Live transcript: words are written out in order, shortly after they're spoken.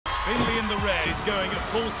Finlay in the red is going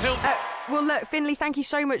at full tilt. Well, look, Finlay, thank you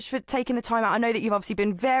so much for taking the time out. I know that you've obviously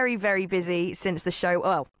been very, very busy since the show.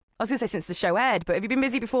 Well, I was going to say since the show aired, but have you been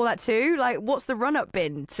busy before that too? Like, what's the run-up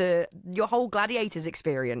been to your whole Gladiators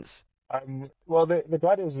experience? Well, the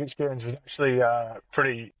Gladiators experience was actually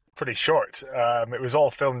pretty short. It was all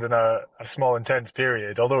filmed in a small, intense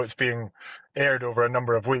period. Although it's being aired over a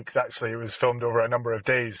number of weeks, actually, it was filmed over a number of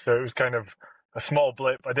days. So it was kind of a small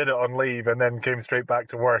blip. I did it on leave and then came straight back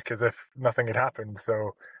to work as if nothing had happened.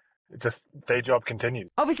 So just day job continued.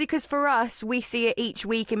 Obviously, because for us, we see it each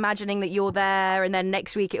week imagining that you're there, and then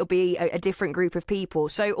next week it'll be a different group of people.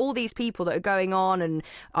 So all these people that are going on and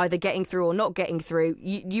either getting through or not getting through,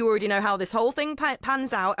 you already know how this whole thing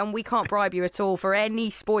pans out, and we can't bribe you at all for any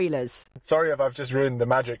spoilers. Sorry if I've just ruined the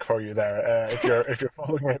magic for you there, if you're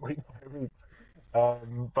following it week by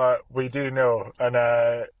week. But we do know, and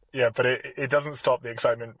but it doesn't stop the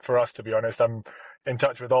excitement for us, to be honest. I'm in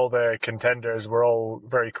touch with all the contenders. We're all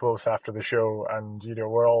very close after the show, and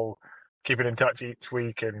we're all keeping in touch each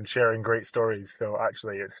week and sharing great stories. So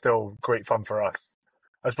actually, it's still great fun for us.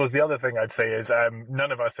 I suppose the other thing I'd say is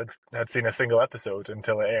none of us had seen a single episode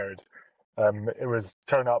until it aired. It was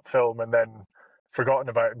turn up, film, and then forgotten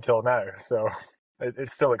about until now. So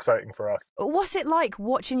it's still exciting for us. What's it like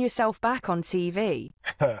watching yourself back on TV?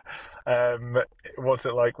 What's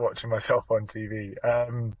it like watching myself on TV?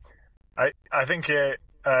 I think it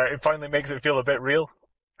finally makes it feel a bit real.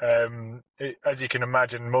 As you can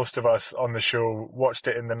imagine, most of us on the show watched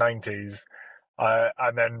it in the 90s,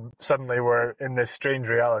 and then suddenly we're in this strange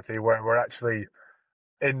reality where we're actually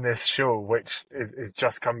in this show, which is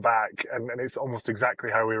just come back, and it's almost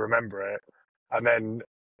exactly how we remember it. And then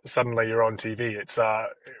suddenly you're on TV. It's a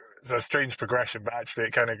strange progression, but actually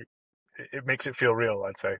it makes it feel real,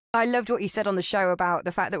 I'd say. I loved what you said on the show about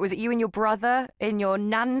the fact that, was it you and your brother in your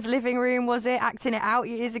nan's living room, was it, acting it out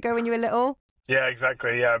years ago when you were little? Yeah,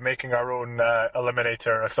 exactly. Yeah, making our own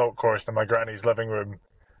Eliminator assault course in my granny's living room.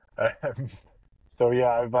 So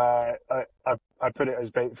yeah, I put it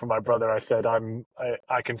as bait for my brother. I said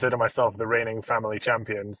I consider myself the reigning family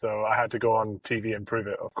champion, so I had to go on TV and prove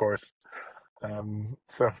it, of course.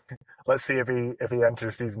 So let's see if he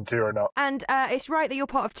enters season 2 or not. And it's right that you're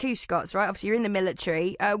part of two Scots, right? Obviously, you're in the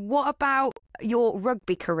military. What about your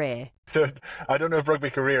rugby career? So I don't know if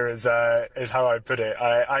rugby career is how I'd put it.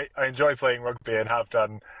 I enjoy playing rugby and have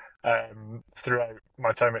done throughout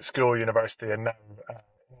my time at school, university, and now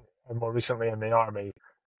and more recently in the army.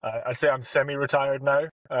 I'd say I'm semi-retired now,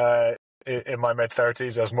 in my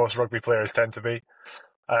mid-30s, as most rugby players tend to be.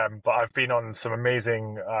 But I've been on some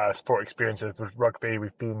amazing sport experiences with rugby.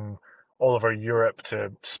 We've been all over Europe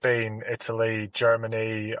to Spain, Italy,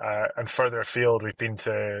 Germany, and further afield. We've been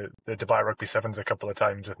to the Dubai Rugby Sevens a couple of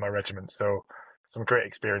times with my regiment. So some great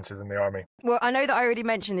experiences in the army. Well, I know that I already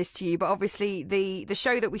mentioned this to you, but obviously the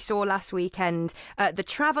show that we saw last weekend, The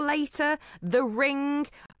Travelator, The Ring,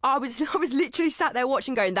 I was literally sat there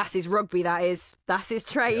watching going, that's his rugby, that's his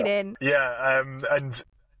training. Yeah,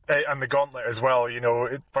 and the gauntlet as well,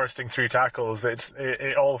 bursting through tackles.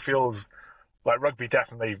 It all feels like rugby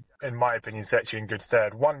definitely, in my opinion, sets you in good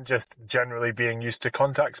stead. One, just generally being used to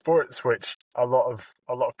contact sports, which a lot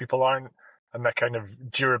of people aren't, and that kind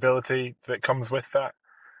of durability that comes with that.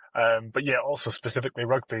 But yeah, also specifically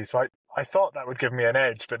rugby. So I thought that would give me an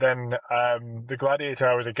edge, but then the Gladiator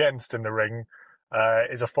I was against in the ring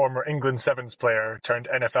is a former England Sevens player turned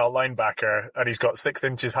NFL linebacker, and he's got 6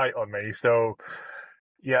 inches height on me. So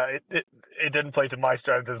yeah, it didn't play to my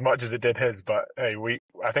strength as much as it did his, but hey,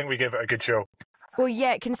 I think we gave it a good show. Well,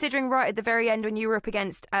 yeah, considering right at the very end when you were up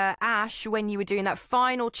against Ash, when you were doing that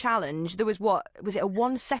final challenge, there was it a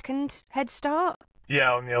 1 second head start?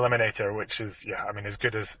 Yeah, on the Eliminator, which is, as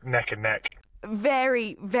good as neck and neck.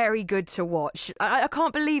 Very, very good to watch. I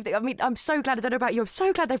can't believe that. I mean, I'm so glad, I don't know about you, I'm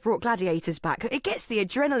so glad they've brought Gladiators back. It gets the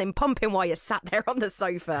adrenaline pumping while you're sat there on the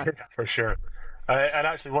sofa. Yeah, for sure. And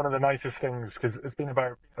actually, one of the nicest things, because it's been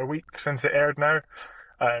about a week since it aired now,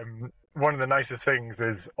 one of the nicest things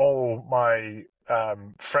is all my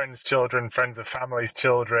friends' children, friends of families'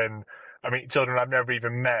 children, children I've never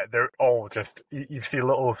even met, they're all just, you see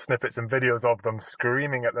little snippets and videos of them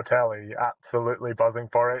screaming at the telly, absolutely buzzing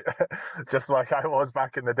for it, just like I was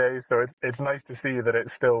back in the day. So it's nice to see that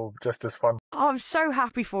it's still just as fun. Oh, I'm so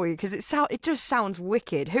happy for you, because it just sounds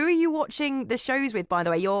wicked. Who are you watching the shows with, by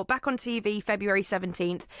the way? You're back on TV February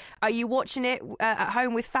 17th. Are you watching it at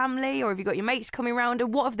home with family, or have you got your mates coming round?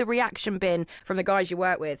 And what have the reaction been from the guys you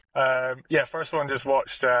work with? First one just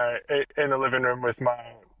watched in the living room with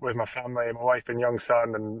my family, my wife and young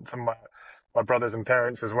son, and some of my brothers and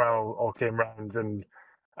parents as well all came round, and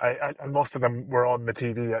And most of them were on the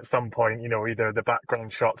TV at some point, either the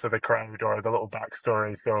background shots of the crowd or the little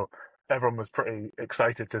backstory. So everyone was pretty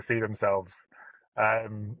excited to see themselves.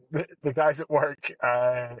 The guys at work,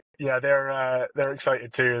 they're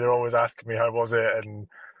excited too. They're always asking me how was it, and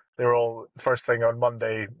they were all first thing on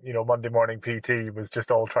Monday. Monday morning PT was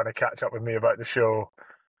just all trying to catch up with me about the show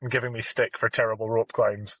and giving me stick for terrible rope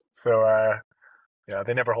climbs. So yeah,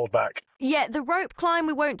 they never hold back. Yeah, the rope climb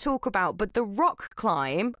we won't talk about, but the rock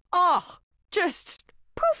climb, just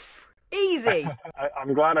poof, easy.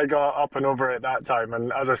 I'm glad I got up and over it that time.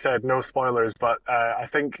 And as I said, no spoilers, but I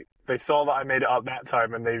think they saw that I made it up that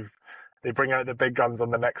time, and they bring out the big guns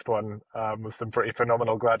on the next one with some pretty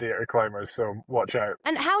phenomenal gladiator climbers, so watch out.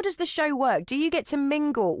 And how does the show work? Do you get to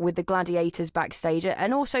mingle with the gladiators backstage?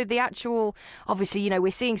 And also the actual, obviously,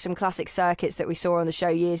 we're seeing some classic circuits that we saw on the show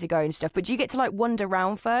years ago and stuff, but do you get to wander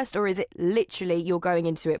around first, or is it literally you're going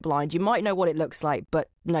into it blind? You might know what it looks like, but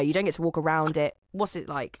no, you don't get to walk around it. What's it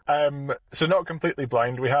like? So not completely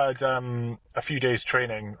blind. We had a few days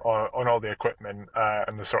training on all the equipment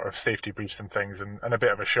and the sort of safety briefs and things, and a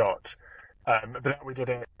bit of a shot. But then we did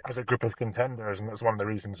it as a group of contenders, and that's one of the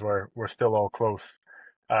reasons we're still all close.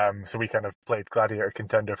 So we kind of played gladiator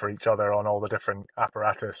contender for each other on all the different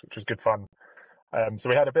apparatus, which was good fun. So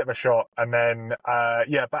we had a bit of a shot, and then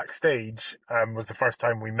backstage was the first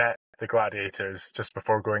time we met the gladiators just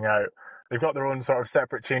before going out. They've got their own sort of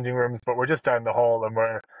separate changing rooms, but we're just down the hall and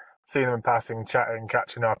we're seeing them in passing, chatting,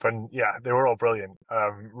 catching up, and yeah, they were all brilliant.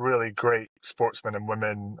 Really great sportsmen and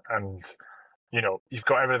women, and you've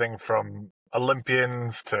got everything from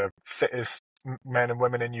Olympians to fittest men and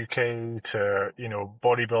women in UK to,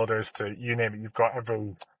 bodybuilders to you name it. You've got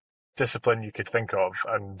every discipline you could think of,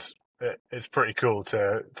 and it's pretty cool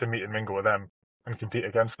to meet and mingle with them and compete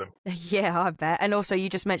against them. Yeah, I bet. And also, you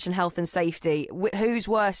just mentioned health and safety. Who's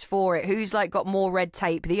worse for it? Who's got more red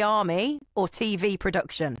tape, the army or TV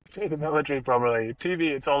production? Say the military, probably. TV,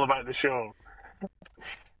 it's all about the show.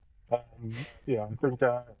 I think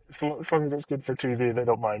as long as it's good for TV, they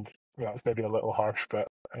don't mind. It's maybe a little harsh, but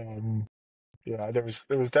there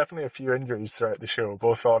was definitely a few injuries throughout the show,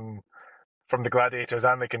 both from the gladiators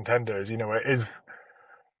and the contenders. It is,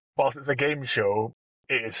 whilst it's a game show,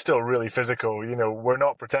 it is still really physical. We're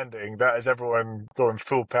not pretending. That is everyone going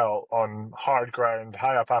full pelt on hard ground,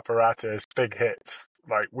 high up apparatus, big hits.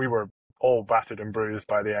 We were all battered and bruised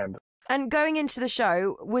by the end. And going into the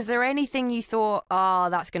show, was there anything you thought,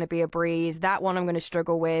 that's going to be a breeze, that one I'm going to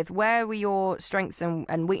struggle with? Where were your strengths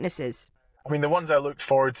and weaknesses? I mean, the ones I looked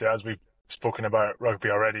forward to, as we've spoken about rugby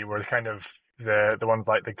already, were kind of the ones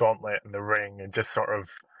like the gauntlet and the ring, and just sort of,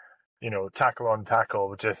 tackle on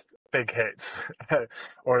tackle, just big hits.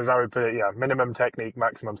 Or as I would put it, minimum technique,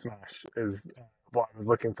 maximum smash is what I was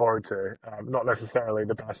looking forward to. Not necessarily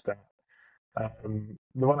the best at. The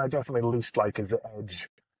one I definitely least like is the edge.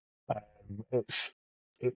 It's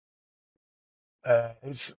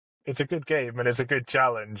a good game and it's a good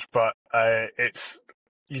challenge, but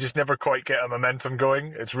you just never quite get a momentum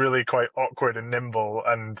going. It's really quite awkward and nimble,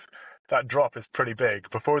 and that drop is pretty big.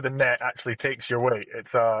 Before the net actually takes your weight,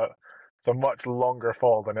 it's a much longer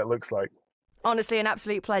fall than it looks like. Honestly, an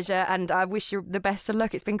absolute pleasure, and I wish you the best of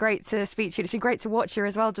luck. It's been great to speak to you. It's been great to watch you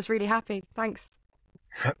as well. Just really happy. Thanks.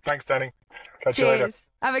 Thanks, Danny. Catch you later.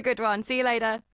 Have a good one. See you later.